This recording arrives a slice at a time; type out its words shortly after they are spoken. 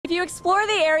you explore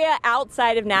the area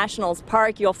outside of Nationals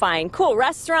Park, you'll find cool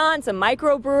restaurants, a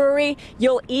microbrewery.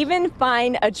 You'll even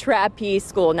find a trapeze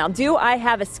school. Now, do I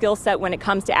have a skill set when it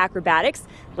comes to acrobatics?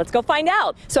 Let's go find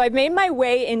out. So I've made my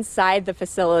way inside the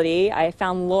facility. I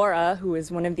found Laura, who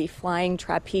is one of the flying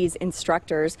trapeze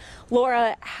instructors.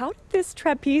 Laura, how did this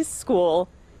trapeze school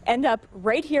end up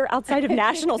right here outside of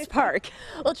Nationals Park?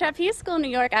 Well, Trapeze School New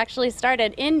York actually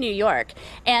started in New York,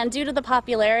 and due to the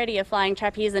popularity of flying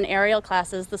trapeze and aerial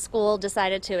classes, the school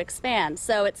decided to expand.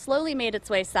 So it slowly made its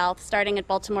way south, starting at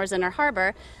Baltimore's Inner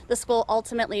Harbor. The school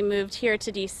ultimately moved here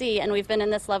to DC, and we've been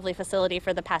in this lovely facility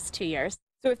for the past 2 years.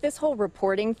 So if this whole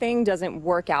reporting thing doesn't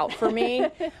work out for me,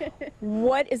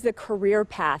 what is the career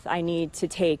path I need to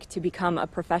take to become a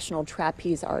professional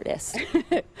trapeze artist?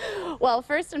 Well,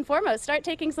 first and foremost, start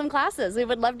taking some classes. We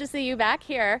would love to see you back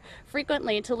here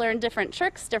frequently to learn different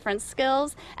tricks, different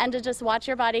skills, and to just watch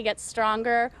your body get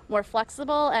stronger, more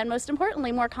flexible, and most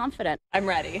importantly, more confident. I'm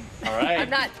ready. All right.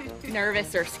 I'm not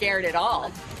nervous or scared at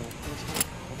all.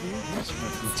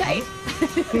 It's tight.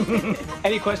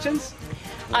 Any questions?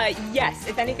 Yes,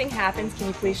 if anything happens, can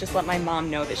you please just let my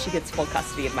mom know that she gets full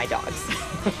custody of my dogs?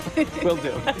 Will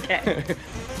do. Okay.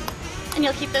 And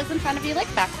you'll keep those in front of you like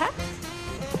backpacks.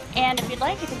 And if you'd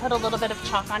like, you can put a little bit of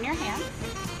chalk on your hand.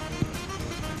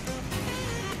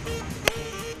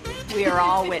 We are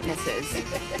all witnesses.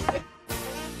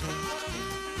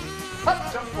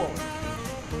 Up, jump forward.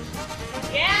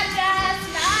 Yeah, Jess,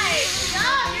 nice.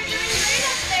 No, you're doing great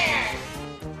up there.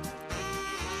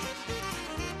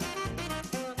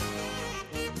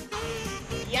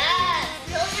 Yes,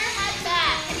 tilt your head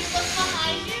back. Can you look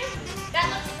behind you? That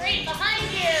looks great behind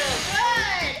you.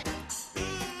 Good.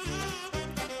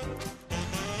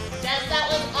 Jess, that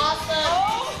was awesome.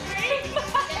 Oh, great.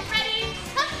 Get ready.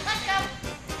 Let's go.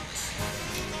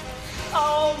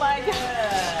 Oh my god.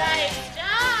 Nice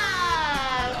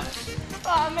job.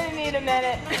 Oh, I'm gonna need a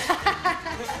minute.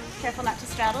 Careful not to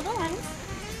straddle the lines.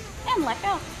 And let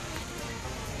go.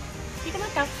 You can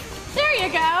let go. There you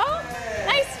go.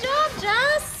 Nice job,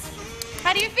 Jess.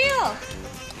 How do you feel?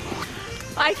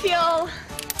 I feel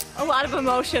a lot of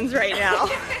emotions right now.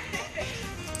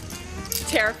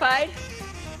 Terrified,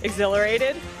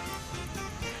 exhilarated.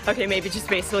 Okay, maybe just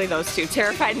basically those two,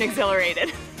 terrified and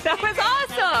exhilarated. That was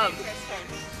awesome.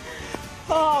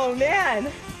 Oh man. Do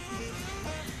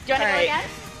you want to go again?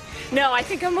 No, I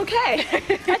think I'm okay.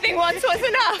 I think once was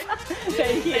enough.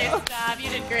 Thank you. Nice job. You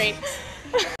did great.